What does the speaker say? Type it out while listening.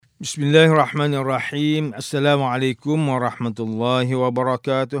Bismillahirrahmanirrahim. Assalamualaikum warahmatullahi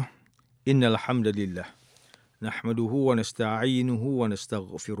wabarakatuh. Innal hamdalillah nahmaduhu wa nasta'inuhu wa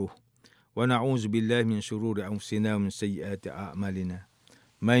nastaghfiruh wa na'udzu billahi min shururi anfusina wa min sayyiati a'malina.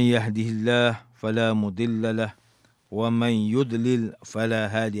 Man yahdihillahu fala mudilla lahu wa man yudlil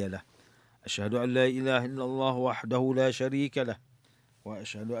fala hadiya lahu. Asyhadu an la ilaha illallah wahdahu la syarika lah wa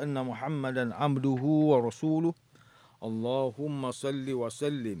asyhadu anna Muhammadan abduhu wa rasuluh. Allahumma salli wa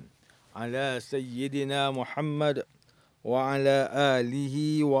sallim ala sayyidina Muhammad wa ala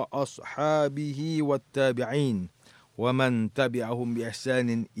alihi wa ashabihi wa tabi'in wa man tabi'ahum bi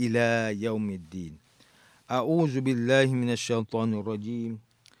ihsanin ila yaumiddin. A'udzu billahi minasyaitonir rajim.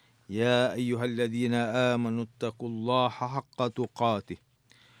 Ya ayyuhalladzina amanu taqullaha haqqa tuqatih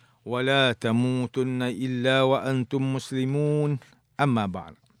wa la tamutunna illa wa antum muslimun. Amma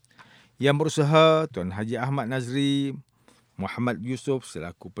ba'd. Yang berusaha Tuan Haji Ahmad Nazri Muhammad Yusof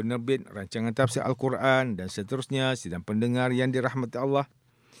selaku penerbit rancangan tafsir Al-Quran dan seterusnya sidang pendengar yang dirahmati Allah.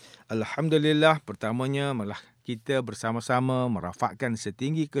 Alhamdulillah, pertamanya malah kita bersama-sama merafakkan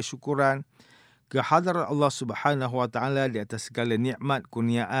setinggi kesyukuran kehadrat Allah Subhanahu Wa Taala di atas segala nikmat,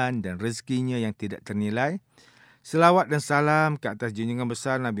 kurniaan dan rezekinya yang tidak ternilai. Selawat dan salam ke atas junjungan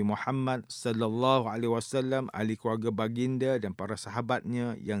besar Nabi Muhammad sallallahu alaihi wasallam, ahli keluarga baginda dan para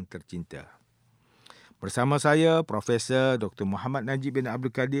sahabatnya yang tercinta. Bersama saya Profesor Dr. Muhammad Najib bin Abdul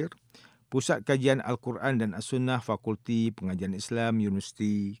Kadir, Pusat Kajian Al-Quran dan As-Sunnah, Fakulti Pengajian Islam,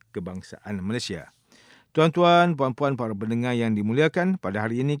 Universiti Kebangsaan Malaysia. Tuan-tuan, puan-puan, para pendengar yang dimuliakan, pada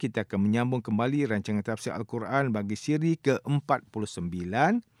hari ini kita akan menyambung kembali rancangan tafsir Al-Quran bagi siri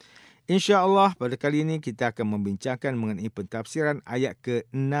ke-49. InsyaAllah pada kali ini kita akan membincangkan mengenai pentafsiran ayat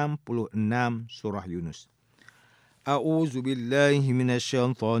ke-66 surah Yunus. A'udzu billahi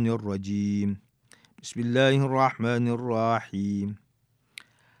minasyaitonir rajim. Bismillahirrahmanirrahim.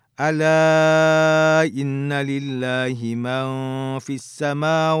 Ala inna lillahi man fis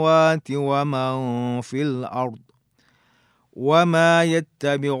samawati wa man fil ard. وَمَا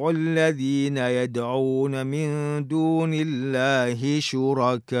يَتَّبِعُ الَّذِينَ يَدْعُونَ مِن دُونِ اللَّهِ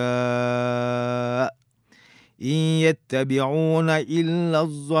شُرَكَاءَ إِن يَتَّبِعُونَ إِلَّا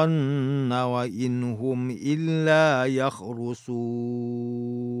الظَّنَّ وَإِنْ هُمْ إِلَّا يَخْرُصُونَ.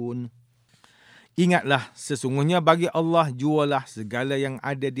 Ingatlah, sesungguhnya bagi Allah jualah segala yang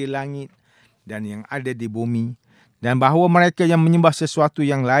ada di langit dan yang ada di bumi, dan bahawa mereka yang menyembah sesuatu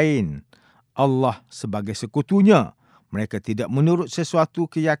yang lain Allah sebagai sekutunya, mereka tidak menurut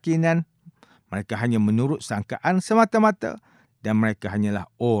sesuatu keyakinan, mereka hanya menurut sangkaan semata-mata, dan mereka hanyalah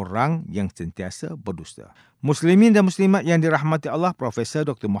orang yang sentiasa berdusta. Muslimin dan muslimat yang dirahmati Allah, Profesor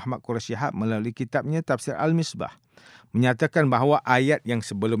Dr. Muhammad Quraish Shihab melalui kitabnya Tafsir Al-Misbah menyatakan bahawa ayat yang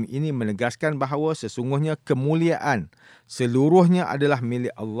sebelum ini menegaskan bahawa sesungguhnya kemuliaan seluruhnya adalah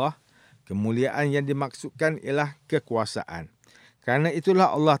milik Allah. Kemuliaan yang dimaksudkan ialah kekuasaan. Kerana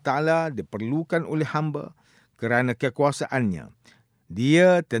itulah Allah Ta'ala diperlukan oleh hamba. Kerana kekuasaannya,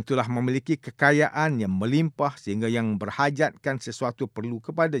 dia tentulah memiliki kekayaan yang melimpah sehingga yang berhajatkan sesuatu perlu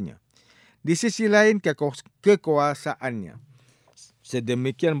kepadanya. Di sisi lain, kekuasaannya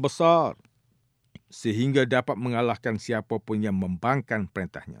sedemikian besar sehingga dapat mengalahkan siapa pun yang membangkang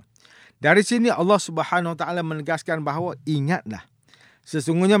perintahnya. Dari sini Allah Subhanahu Wa Taala menegaskan bahawa ingatlah,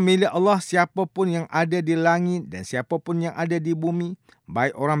 sesungguhnya milik Allah siapa pun yang ada di langit dan siapa pun yang ada di bumi,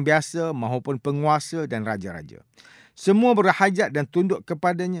 baik orang biasa maupun penguasa dan raja-raja. Semua berhajat dan tunduk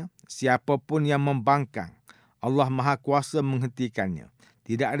kepadanya. Siapa pun yang membangkang, Allah Maha Kuasa menghentikannya.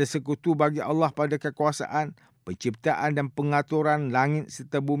 Tidak ada sekutu bagi Allah pada kekuasaan, penciptaan dan pengaturan langit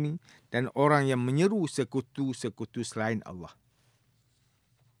serta bumi, dan orang yang menyeru sekutu-sekutu selain Allah.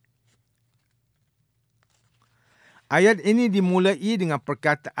 Ayat ini dimulai dengan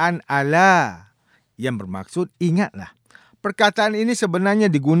perkataan ala yang bermaksud ingatlah. Perkataan ini sebenarnya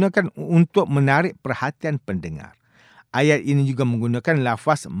digunakan untuk menarik perhatian pendengar. Ayat ini juga menggunakan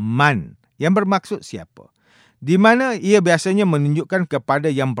lafaz man yang bermaksud siapa, di mana ia biasanya menunjukkan kepada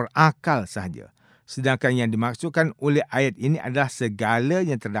yang berakal sahaja. Sedangkan yang dimaksudkan oleh ayat ini adalah segala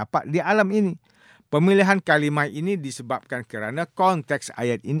yang terdapat di alam ini. Pemilihan kalimah ini disebabkan kerana konteks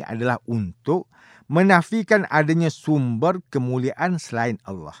ayat ini adalah untuk menafikan adanya sumber kemuliaan selain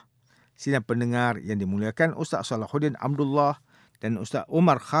Allah. Sidang pendengar yang dimuliakan, Ustaz Salahuddin Abdullah dan Ustaz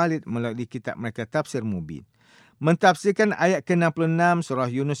Umar Khalid melalui kitab mereka Tafsir Mubin mentafsirkan ayat ke-66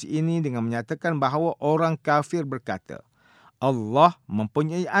 surah Yunus ini dengan menyatakan bahawa orang kafir berkata, Allah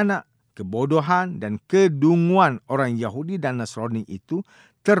mempunyai anak. Kebodohan dan kedunguan orang Yahudi dan Nasrani itu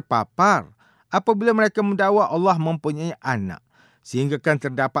terpapar apabila mereka mendakwa Allah mempunyai anak. Sehingga kan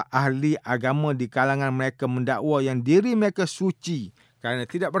terdapat ahli agama di kalangan mereka mendakwa yang diri mereka suci kerana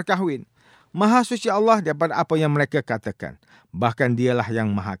tidak berkahwin. Maha suci Allah daripada apa yang mereka katakan. Bahkan dialah yang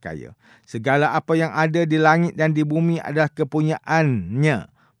maha kaya. Segala apa yang ada di langit dan di bumi adalah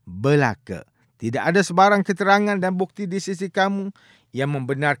kepunyaannya belaka. Tidak ada sebarang keterangan dan bukti di sisi kamu yang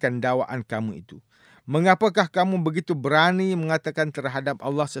membenarkan dakwaan kamu itu. Mengapakah kamu begitu berani mengatakan terhadap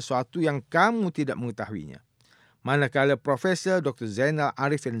Allah sesuatu yang kamu tidak mengetahuinya? Manakala Profesor Dr. Zainal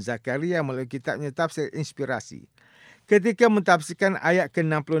Arifin Zakaria melalui kitabnya Tafsir Inspirasi, ketika mentafsirkan ayat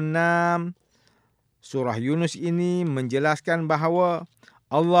ke-66 surah Yunus ini menjelaskan bahawa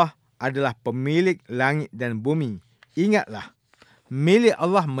Allah adalah pemilik langit dan bumi. Ingatlah, milik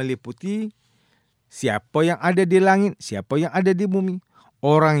Allah meliputi siapa yang ada di langit, siapa yang ada di bumi.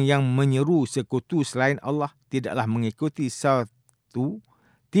 Orang yang menyeru sekutu selain Allah tidaklah mengikuti suatu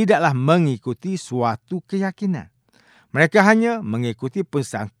keyakinan. Mereka hanya mengikuti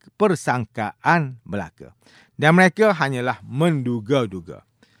persangkaan belaka. Dan mereka hanyalah menduga-duga.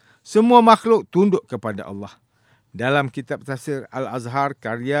 Semua makhluk tunduk kepada Allah. Dalam kitab tafsir Al-Azhar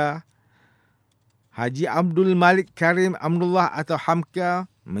karya Haji Abdul Malik Karim Amrullah atau Hamka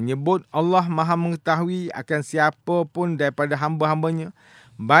menyebut Allah maha mengetahui akan siapa pun daripada hamba-hambanya,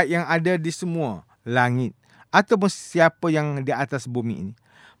 baik yang ada di semua langit ataupun siapa yang di atas bumi ini.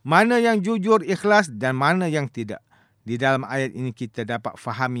 Mana yang jujur ikhlas dan mana yang tidak. Di dalam ayat ini kita dapat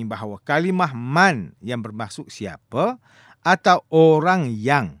fahami bahawa kalimah man yang bermaksud siapa atau orang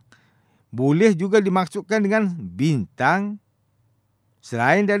yang boleh juga dimaksudkan dengan bintang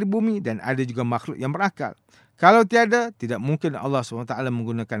selain dari bumi dan ada juga makhluk yang berakal. Kalau tiada, tidak mungkin Allah SWT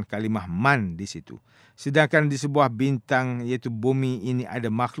menggunakan kalimah man di situ. Sedangkan di sebuah bintang iaitu bumi ini ada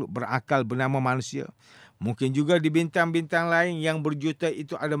makhluk berakal bernama manusia. Mungkin juga di bintang-bintang lain yang berjuta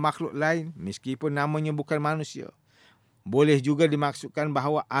itu ada makhluk lain meskipun namanya bukan manusia. Boleh juga dimaksudkan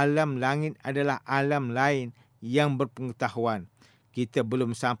bahawa alam langit adalah alam lain yang berpengetahuan. Kita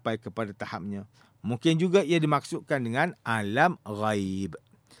belum sampai kepada tahapnya. Mungkin juga ia dimaksudkan dengan alam ghaib.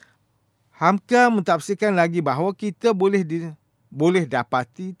 Hamka mentafsirkan lagi bahawa kita boleh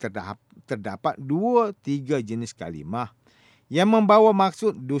dapati terdapat 2-3 jenis kalimah yang membawa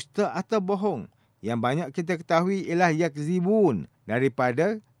maksud dusta atau bohong. Yang banyak kita ketahui ialah yakzibun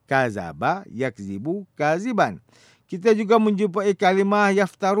daripada kazaba, yakzibu, kaziban. Kita juga menjumpai kalimah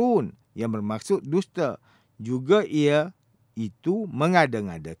yaftarun yang bermaksud dusta. Juga ia itu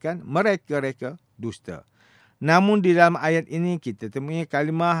mengada-ngadakan mereka-reka dusta. Namun di dalam ayat ini kita temui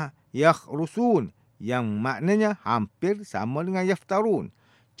kalimah yakhrusun yang maknanya hampir sama dengan yaftarun.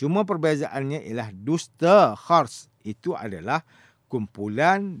 Cuma perbezaannya ialah dusta khars itu adalah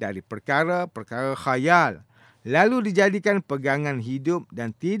kumpulan dari perkara-perkara khayal lalu dijadikan pegangan hidup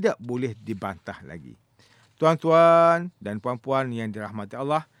dan tidak boleh dibantah lagi. Tuan-tuan dan puan-puan yang dirahmati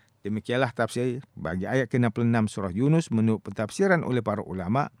Allah, demikianlah tafsir bagi ayat ke-66 surah Yunus menurut pentafsiran oleh para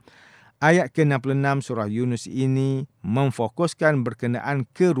ulama. Ayat ke-66 surah Yunus ini memfokuskan berkenaan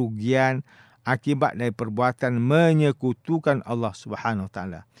kerugian akibat dari perbuatan menyekutukan Allah Subhanahu Wa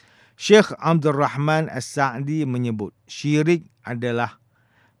Taala. Syekh Abdul Rahman As-Sa'di menyebut syirik adalah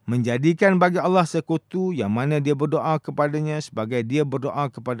menjadikan bagi Allah sekutu yang mana dia berdoa kepadanya sebagai dia berdoa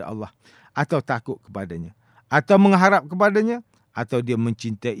kepada Allah atau takut kepadanya atau mengharap kepadanya atau dia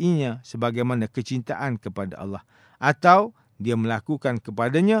mencintainya sebagaimana kecintaan kepada Allah atau dia melakukan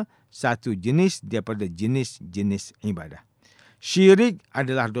kepadanya satu jenis daripada jenis-jenis ibadah. Syirik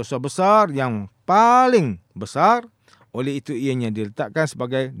adalah dosa besar yang paling besar. Oleh itu ianya diletakkan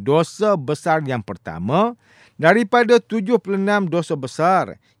sebagai dosa besar yang pertama daripada 76 dosa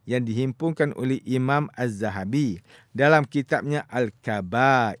besar yang dihimpunkan oleh Imam Az-Zahabi dalam kitabnya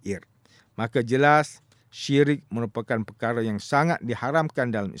Al-Kabair. Maka jelas syirik merupakan perkara yang sangat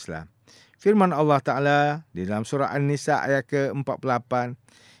diharamkan dalam Islam. Firman Allah Ta'ala di dalam surah An-Nisa ayat ke-48,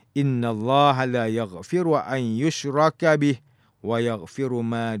 Inna Allah la yaghfiru an yushraka bih wa yaghfiru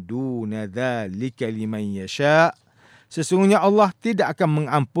ma duna dhalika liman yasha'. Sesungguhnya Allah tidak akan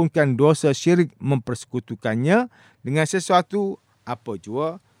mengampunkan dosa syirik mempersekutukannya dengan sesuatu apa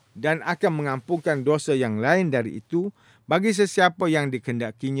jua dan akan mengampunkan dosa yang lain dari itu bagi sesiapa yang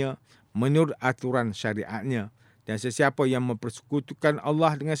dikehendakinya menurut aturan syariatnya. Dan sesiapa yang mempersekutukan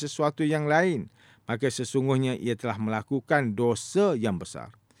Allah dengan sesuatu yang lain, maka sesungguhnya ia telah melakukan dosa yang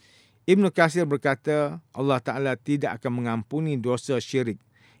besar. Ibn Katsir berkata, Allah Ta'ala tidak akan mengampuni dosa syirik,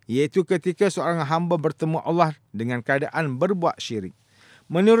 iaitu ketika seorang hamba bertemu Allah dengan keadaan berbuat syirik.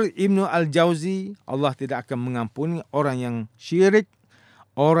 Menurut Ibn Al-Jawzi, Allah tidak akan mengampuni orang yang syirik,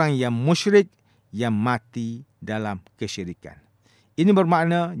 orang yang musyrik, yang mati dalam kesyirikan. Ini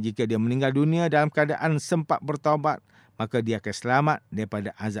bermakna jika dia meninggal dunia dalam keadaan sempat bertaubat, maka dia akan selamat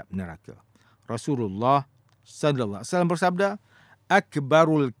daripada azab neraka. Rasulullah sallallahu alaihi wasallam bersabda,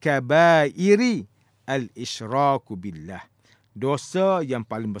 akbarul kabairi al-isyraku billah. Dosa yang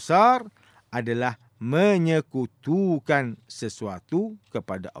paling besar adalah menyekutukan sesuatu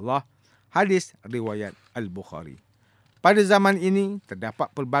kepada Allah. Hadis riwayat Al-Bukhari. Pada zaman ini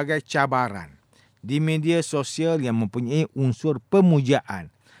terdapat pelbagai cabaran di media sosial yang mempunyai unsur pemujaan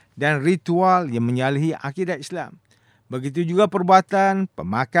dan ritual yang menyalahi akidah Islam. Begitu juga perbuatan,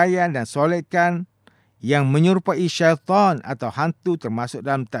 pemakaian dan solekan yang menyerupai syaitan atau hantu termasuk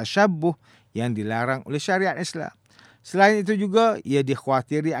dalam tasyabbuh yang dilarang oleh syariat Islam. Selain itu juga, ia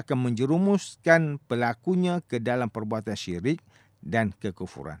dikhawatiri akan menjerumuskan pelakunya ke dalam perbuatan syirik dan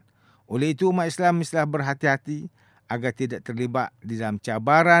kekufuran. Oleh itu, umat Islam mestilah berhati-hati agar tidak terlibat di dalam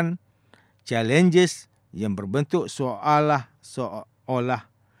cabaran, challenges yang berbentuk seolah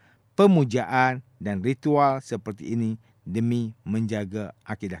pemujaan dan ritual seperti ini demi menjaga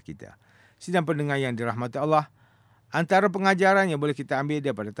akidah kita. Sidang pendengar yang dirahmati Allah, antara pengajaran yang boleh kita ambil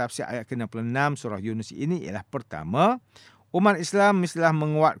daripada tafsir ayat ke-66 surah Yunus ini ialah pertama, umat Islam mestilah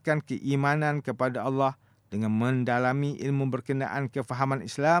menguatkan keimanan kepada Allah dengan mendalami ilmu berkenaan kefahaman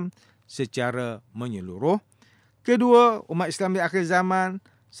Islam secara menyeluruh. Kedua, umat Islam di akhir zaman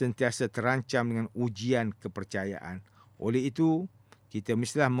sentiasa terancam dengan ujian kepercayaan. Oleh itu, kita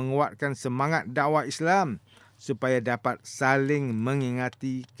mestilah menguatkan semangat dakwah Islam supaya dapat saling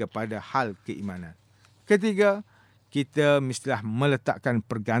mengingati kepada hal keimanan. Ketiga, kita mestilah meletakkan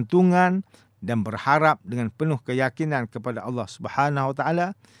pergantungan dan berharap dengan penuh keyakinan kepada Allah Subhanahu Wa Taala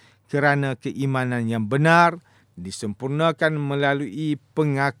kerana keimanan yang benar disempurnakan melalui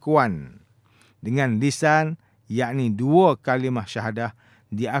pengakuan dengan lisan, yakni 2 kalimah syahadah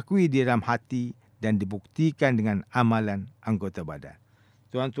diakui di dalam hati dan dibuktikan dengan amalan anggota badan.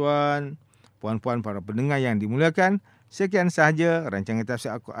 Tuan-tuan, puan-puan para pendengar yang dimuliakan, sekian sahaja rancangan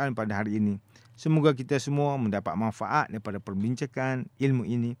tafsir Al-Quran pada hari ini. Semoga kita semua mendapat manfaat daripada perbincangan ilmu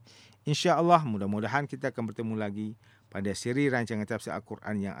ini. InsyaAllah mudah-mudahan kita akan bertemu lagi pada siri rancangan tafsir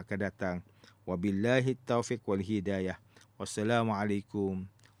Al-Quran yang akan datang. Wabillahi taufiq wal hidayah. Wassalamualaikum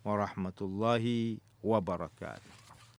warahmatullahi wabarakatuh.